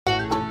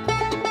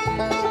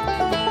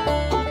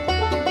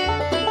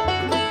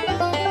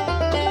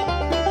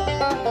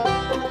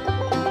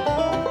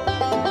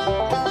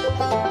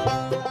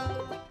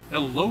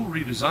Hello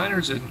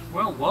Redesigners, and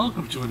well,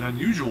 welcome to an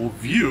unusual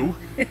view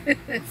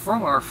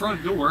from our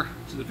front door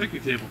to the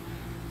picnic table.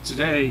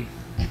 Today,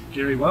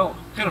 Karri, well,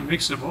 kind of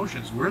mixed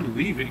emotions. We're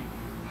leaving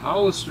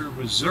Hollister,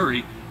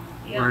 Missouri.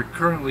 Yep. We're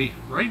currently,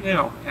 right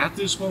now, at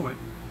this moment,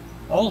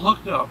 all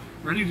hooked up,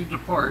 ready to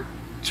depart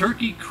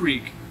Turkey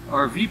Creek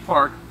RV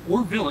Park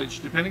or Village,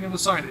 depending on the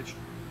signage,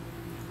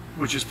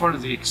 which is part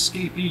of the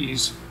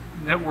Escapees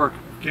network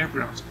of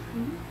campgrounds.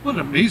 What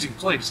an amazing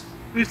place.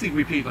 I think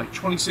we paid like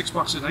 26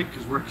 bucks a night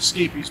because we're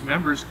Escapees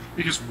members,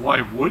 because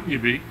why wouldn't you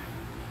be?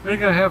 We're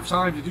going to have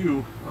time to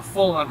do a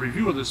full-on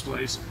review of this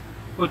place.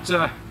 But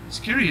as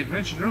Karri had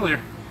mentioned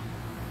earlier,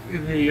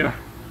 in a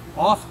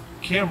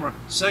off-camera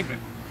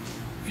segment,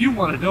 if you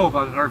want to know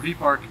about an RV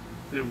park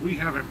that we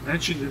haven't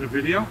mentioned in a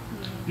video,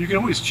 you can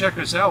always check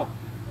us out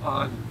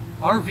on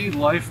RV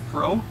Life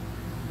Pro.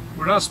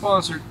 We're not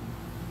sponsored.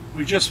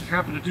 We just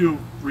happen to do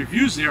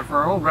reviews there for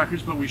our own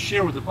records, but we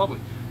share with the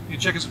public. You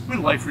can check us with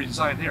Life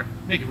Redesigned there.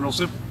 Make it real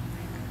simple.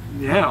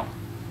 Now,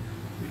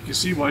 you can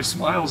see why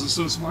Smiles is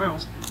so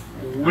Smiles.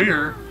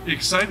 We're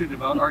excited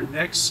about our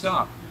next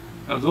stop.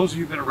 Now, those of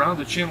you who've been around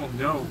the channel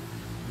know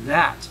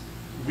that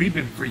we've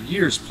been for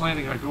years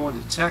planning on going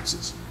to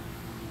Texas.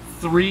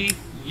 3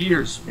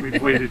 years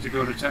we've waited to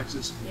go to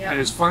Texas, Yep.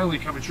 and it's finally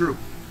coming true.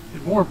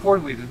 And more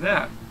importantly than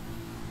that,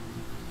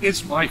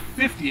 it's my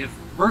 50th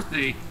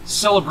birthday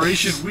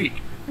celebration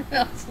week.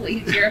 Oh,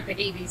 please, you're a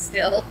baby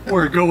still.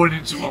 We're going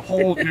into a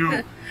whole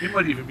new, it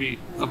might even be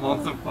the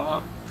month of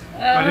Bob.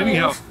 But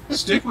anyhow,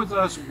 stick with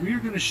us. We're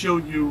going to show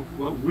you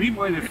what we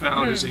might have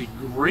found as a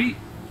great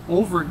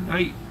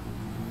overnight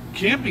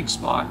camping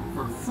spot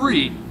for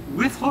free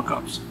with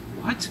hookups.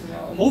 What?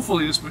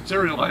 Hopefully this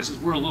materializes.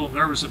 We're a little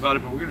nervous about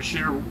it, but we're going to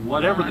share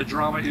whatever the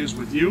drama is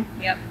with you.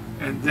 Yep.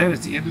 And then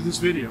at the end of this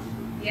video,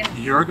 Yes.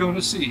 you're going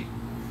to see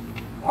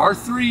our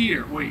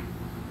 3-year wait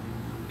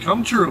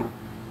come true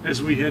as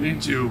we head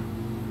into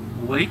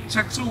Lake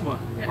Texoma,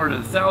 part of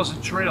the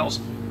 1,000 Trails.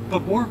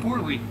 But more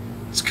importantly,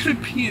 it's going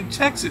to be in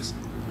Texas.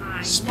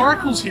 I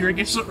Sparkles know. here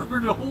gets to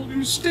earn a whole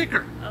new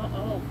sticker.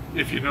 Oh.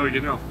 If you know, you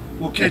know.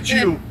 We'll catch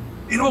you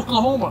in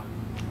Oklahoma.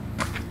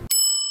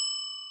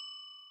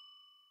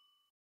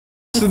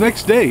 It's the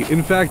next day.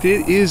 In fact,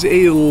 it is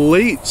a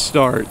late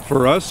start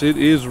for us. It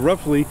is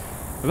roughly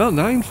about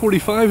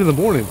 9:45 in the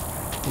morning.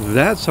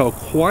 That's how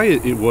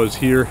quiet it was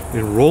here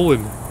in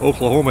Roland,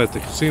 Oklahoma at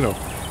the casino.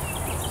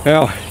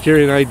 Now,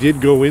 Karri and I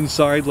did go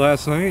inside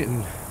last night,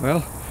 and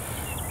well,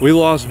 we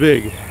lost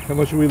big. How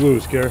much did we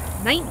lose, Karri?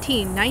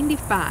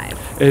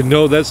 $19.95. And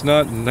no, that's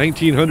not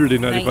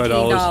 $1,995.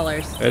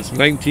 $19. That's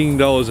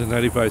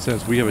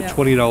 $19.95. We have a Yep.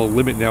 $20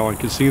 limit now on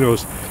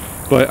casinos.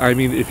 But I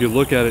mean, if you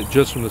look at it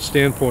just from the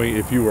standpoint,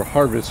 if you were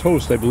Harvest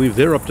Host, I believe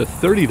they're up to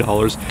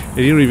 $30, and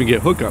you don't even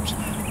get hookups.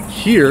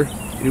 Here,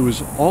 it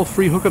was all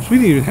free hookups. We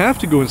didn't even have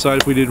to go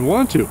inside if we didn't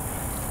want to.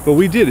 But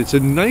we did. It's a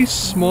nice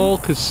small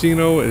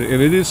casino,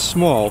 and it is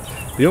small.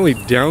 The only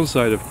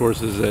downside, of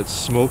course, is that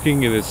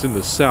smoking, and it's in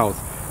the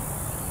south.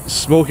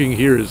 Smoking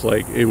here is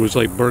like, it was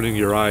like burning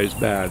your eyes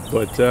bad.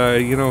 But,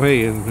 you know,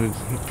 hey, and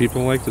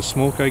people like to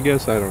smoke, I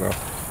guess. I don't know.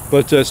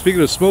 But speaking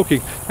of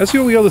smoking, that's the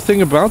only other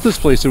thing about this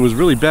place that was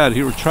really bad.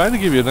 Here, we're trying to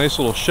give you a nice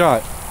little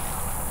shot.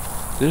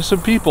 There's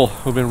some people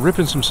who've been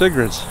ripping some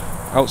cigarettes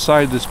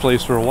outside this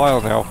place for a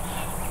while now,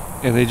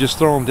 and they just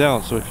throw them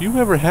down. So if you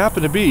ever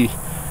happen to be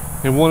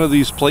in one of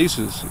these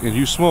places and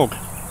you smoke,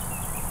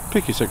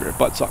 pick your cigarette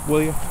butts up,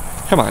 will you?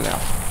 Come on now.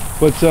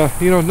 But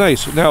you know,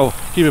 nice. Now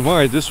keep in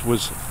mind, this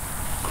was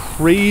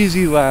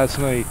crazy last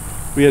night.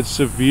 We had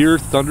severe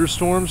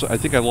thunderstorms. I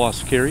think I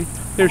lost Karri.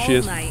 There she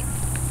is. All night.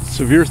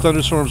 Severe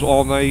thunderstorms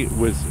all night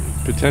with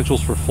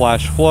potentials for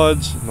flash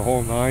floods and the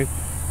whole nine.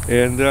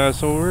 And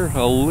so we're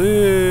a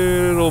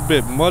little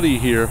bit muddy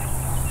here.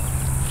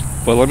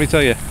 But let me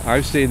tell you,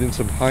 I've stayed in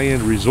some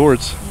high-end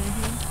resorts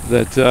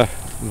that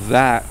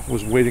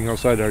was waiting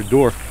outside our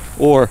door,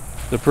 or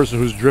the person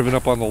who's driven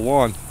up on the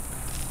lawn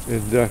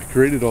and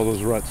created all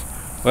those ruts.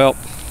 Well,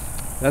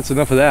 that's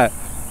enough of that.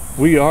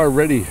 We are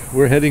ready.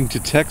 We're heading to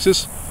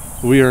Texas.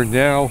 We are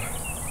now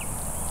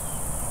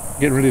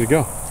getting ready to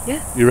go.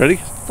 Yeah. You ready?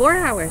 4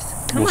 hours.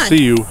 Come We'll on.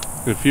 see you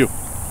in a few.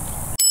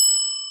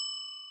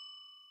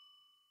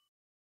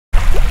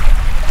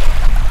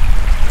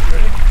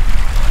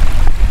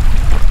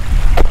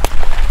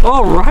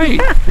 All right,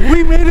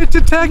 we made it to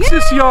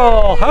Texas,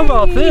 y'all. How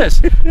about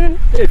this?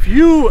 If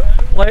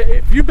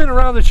you've been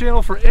around the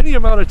channel for any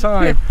amount of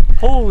time,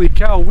 holy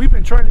cow, we've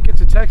been trying to get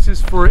to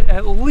Texas for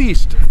at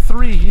least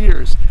 3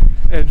 years,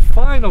 and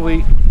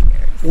finally,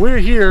 we're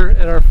here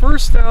at our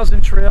first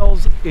 1,000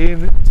 Trails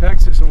in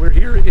Texas, and we're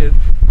here in,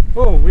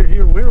 we're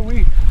here. Where are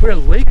we? We're at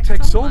Lake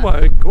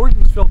Texoma in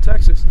Gordonsville,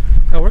 Texas.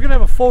 Now we're gonna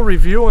have a full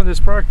review on this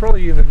park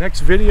probably in the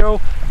next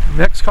video.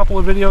 Next couple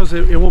of videos,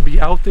 it will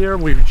be out there.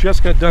 We've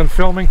just got done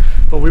filming,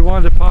 but we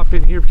wanted to pop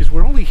in here because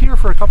we're only here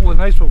for a couple of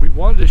nights, but we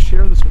wanted to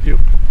share this with you.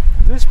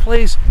 This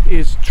place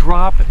is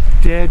drop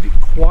dead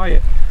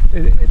quiet.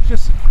 It's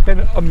just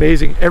been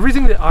amazing.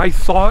 Everything that I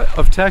thought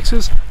of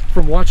Texas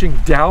from watching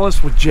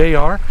Dallas with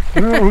JR,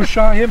 remember who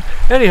shot him?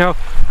 Anyhow,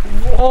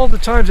 all the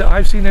times that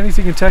I've seen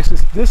anything in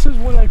Texas, this is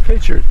what I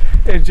pictured.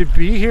 And to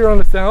be here on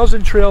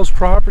 1,000 Trails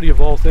property of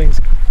all things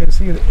and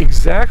seeing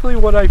exactly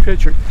what I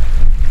pictured.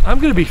 I'm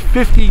going to be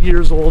 50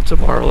 years old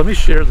tomorrow. Let me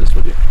share this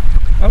with you.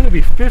 I'm going to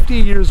be 50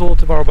 years old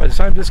tomorrow. By the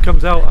time this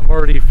comes out, I'm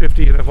already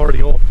 50 and I'm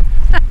already old.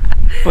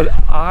 But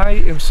I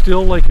am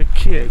still like a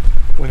kid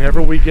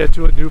whenever we get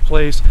to a new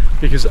place,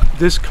 because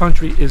this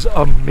country is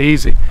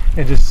amazing.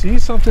 And to see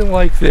something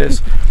like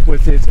this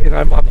with it, and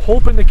I'm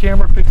hoping the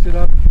camera picks it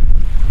up.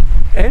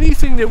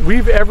 Anything that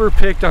we've ever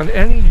picked on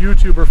any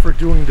YouTuber for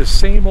doing the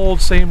same old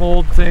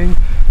thing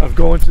of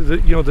going to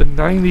the, you know, the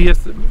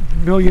 90th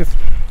millionth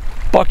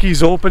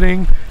Bucky's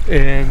opening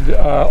and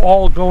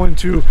all going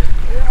to,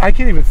 I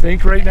can't even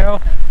think right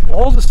now,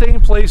 all the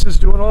same places,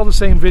 doing all the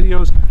same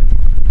videos.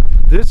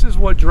 This is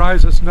what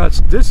drives us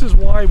nuts. This is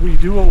why we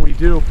do what we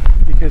do,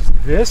 because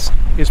this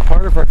is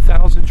part of our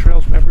 1,000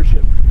 Trails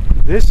membership.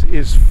 This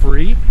is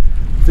free.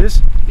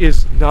 This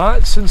is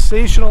not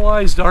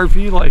sensationalized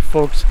RV life,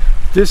 folks.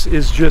 This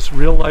is just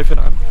real life,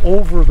 and I'm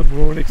over the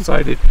moon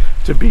excited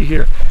to be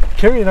here.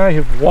 Karri and I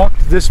have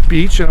walked this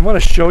beach, and I'm going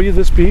to show you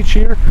this beach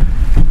here.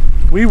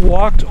 We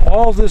walked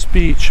all this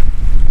beach.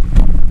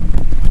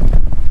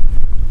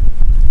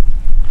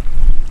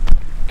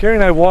 Karri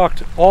and I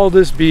walked all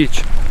this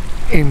beach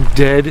in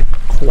dead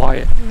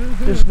quiet.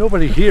 There's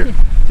nobody here.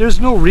 There's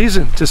no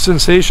reason to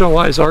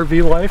sensationalize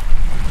RV life.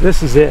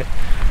 This is it.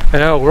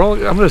 And now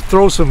I'm going to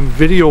throw some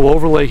video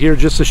overlay here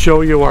just to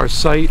show you our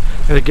site,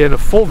 and again a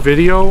full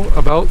video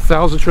about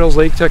 1,000 Trails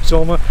Lake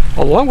Texoma,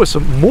 along with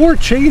some more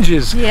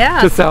changes to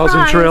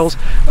 1,000 Trails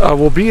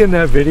will be in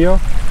that video.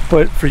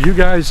 But for you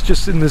guys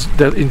just in this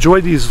that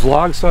enjoy these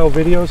vlog style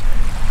videos,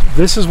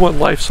 this is what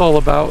life's all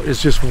about,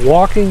 is just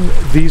walking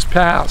these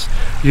paths.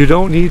 You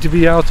don't need to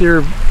be out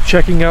there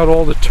checking out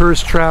all the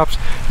tourist traps.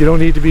 You don't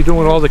need to be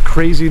doing all the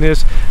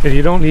craziness, and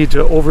you don't need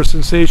to over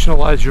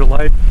sensationalize your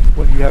life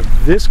when you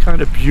have this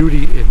kind of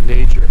beauty in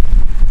nature.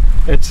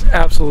 It's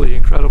absolutely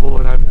incredible,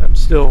 and I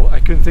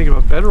couldn't think of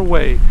a better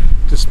way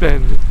to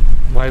spend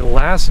my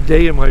last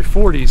day in my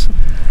 40s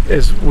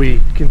as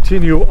we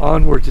continue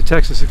onward to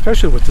Texas,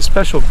 especially with the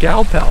special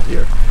gal pal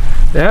here.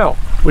 Now,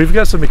 we've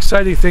got some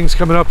exciting things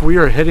coming up. We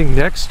are heading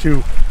next to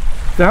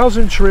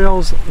 1,000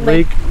 Trails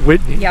Lake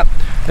Whitney. Yep.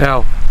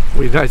 Now,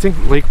 I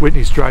think Lake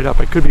Whitney's dried up.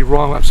 I could be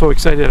wrong. I'm so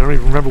excited I don't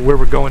even remember where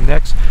we're going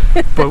next.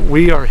 But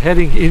we are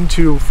heading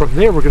into, from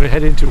there we're going to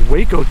head into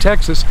Waco,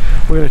 Texas.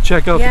 We're going to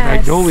check out the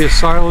Magnolia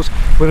Silos.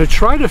 We're going to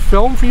try to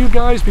film for you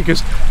guys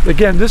because,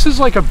 again, this is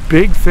like a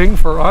big thing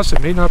for us.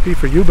 It may not be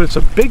for you, but it's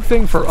a big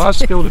thing for us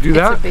to be able to do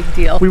that. It's a big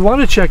deal. We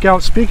want to check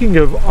out, speaking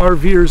of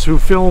RVers who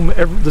film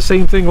the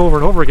same thing over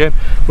and over again,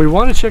 we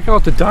want to check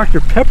out the Dr.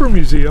 Pepper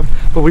Museum,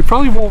 but we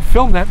probably won't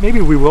film that. Maybe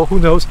we will, who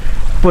knows.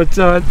 But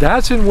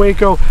that's in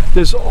Waco.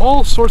 There's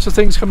all sorts of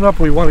things coming up.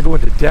 We want to go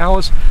into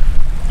Dallas,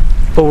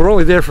 but we're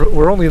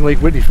only in Lake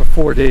Whitney for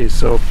 4 days,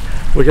 so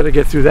we got to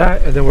get through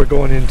that, and then we're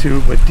going into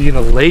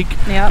Medina Lake,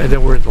 and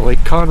then we're into Lake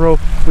Conroe.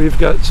 We've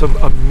got some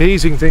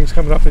amazing things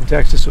coming up in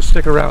Texas, so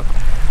stick around.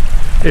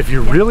 If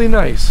you're really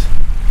nice,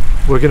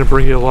 we're going to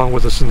bring you along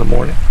with us in the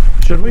morning.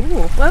 Should we?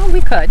 Ooh, well, we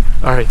could.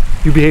 All right,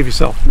 you behave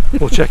yourself.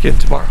 We'll check in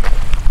tomorrow.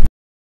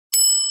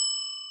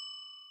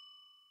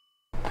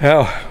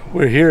 Now,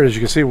 we're here. As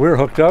you can see, we're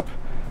hooked up.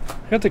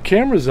 Got the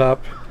cameras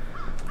up.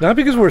 Not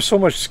because we're so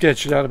much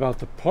sketched out about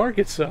the park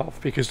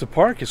itself, because the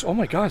park is, oh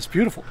my God, it's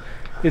beautiful.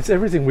 It's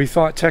everything we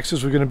thought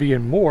Texas was going to be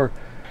and more.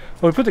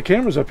 But we put the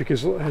cameras up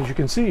because, as you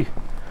can see,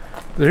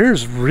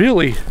 there's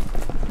really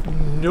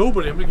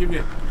nobody. I'm going to give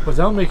you,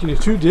 without making you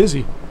too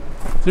dizzy,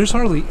 there's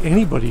hardly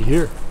anybody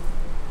here.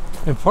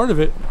 And part of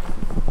it,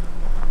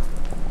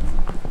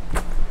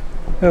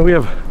 we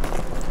have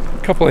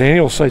a couple of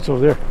annual sites over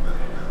there.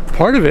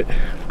 Part of it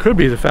could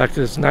be the fact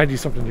that it's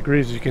 90-something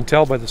degrees, as you can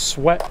tell by the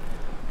sweat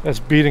that's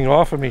beating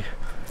off of me.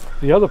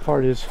 The other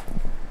part is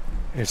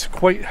it's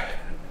quite,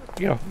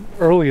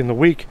 early in the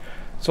week.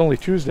 It's only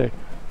Tuesday.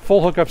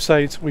 Full hookup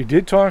sites. We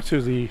did talk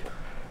to the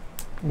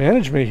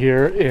management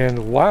here,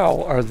 and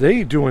wow, are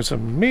they doing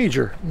some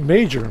major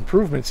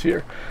improvements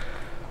here.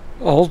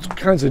 All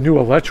kinds of new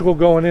electrical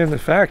going in. In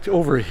fact,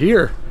 over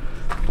here,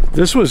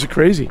 this was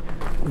crazy.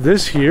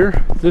 This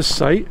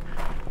site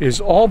is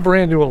all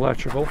brand new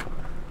electrical.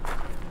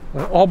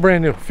 All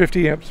brand new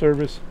 50 amp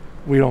service.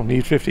 We don't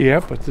need 50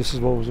 amp, but this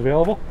is what was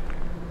available.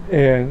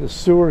 And the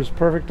sewer is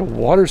perfect. The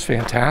water's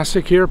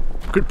fantastic here.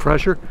 Good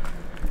pressure.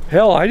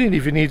 Hell, I didn't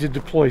even need to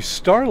deploy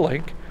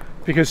Starlink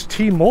because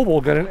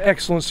T-Mobile got an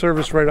excellent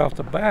service right off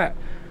the bat.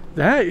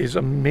 That is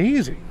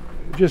amazing.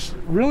 Just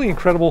really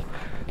incredible.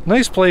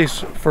 Nice place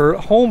for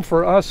home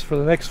for us for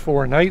the next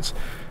 4 nights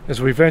as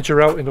we venture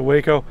out into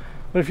Waco.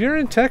 But if you're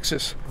in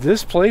Texas,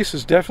 this place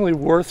is definitely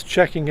worth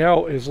checking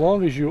out as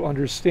long as you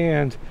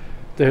understand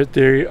that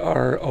they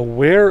are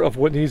aware of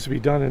what needs to be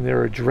done and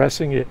they're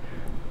addressing it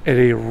at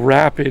a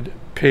rapid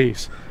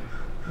pace.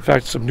 In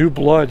fact, some new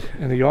blood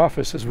in the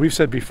office, as we've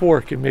said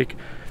before, can make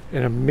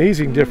an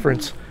amazing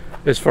difference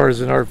as far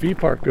as an RV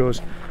park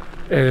goes.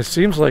 And it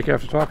seems like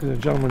after talking to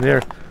the gentleman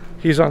there,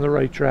 he's on the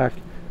right track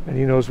and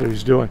he knows what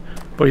he's doing.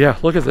 But yeah,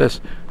 look at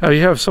this. Now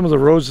you have some of the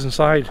roads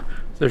inside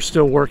they're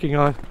still working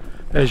on.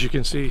 As you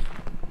can see,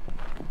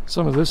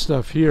 some of this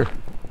stuff here,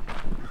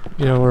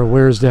 you know, where it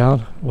wears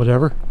down,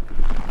 whatever.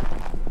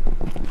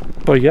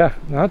 But yeah,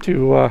 not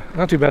too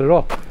bad at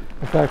all.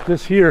 In fact,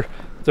 this here,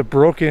 the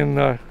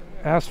broken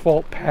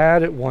asphalt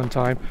pad at one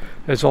time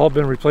has all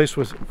been replaced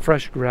with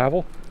fresh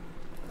gravel.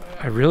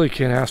 I really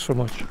can't ask for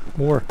much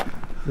more.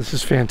 This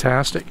is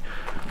fantastic.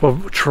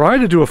 We'll try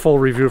to do a full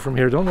review from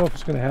here. Don't know if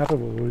it's going to happen,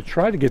 but we'll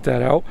try to get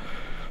that out.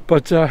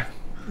 But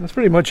that's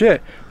pretty much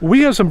it.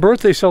 We have some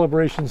birthday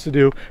celebrations to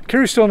do.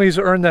 Karri still needs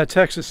to earn that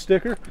Texas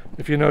sticker.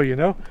 If you know, you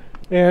know.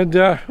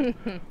 And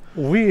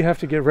we have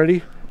to get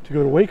ready to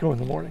go to Waco in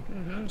the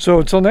morning. So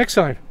until next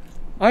time,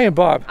 I am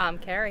Bob. I'm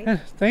Karri.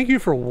 And thank you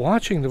for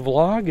watching the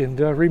vlog. And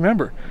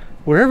remember,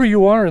 wherever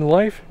you are in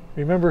life,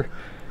 remember,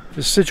 if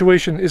the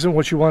situation isn't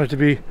what you want it to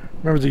be,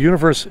 remember the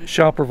universe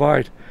shall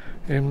provide.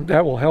 And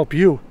that will help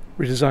you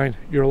redesign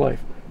your life.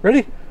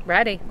 Ready?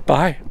 Ready.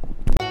 Bye.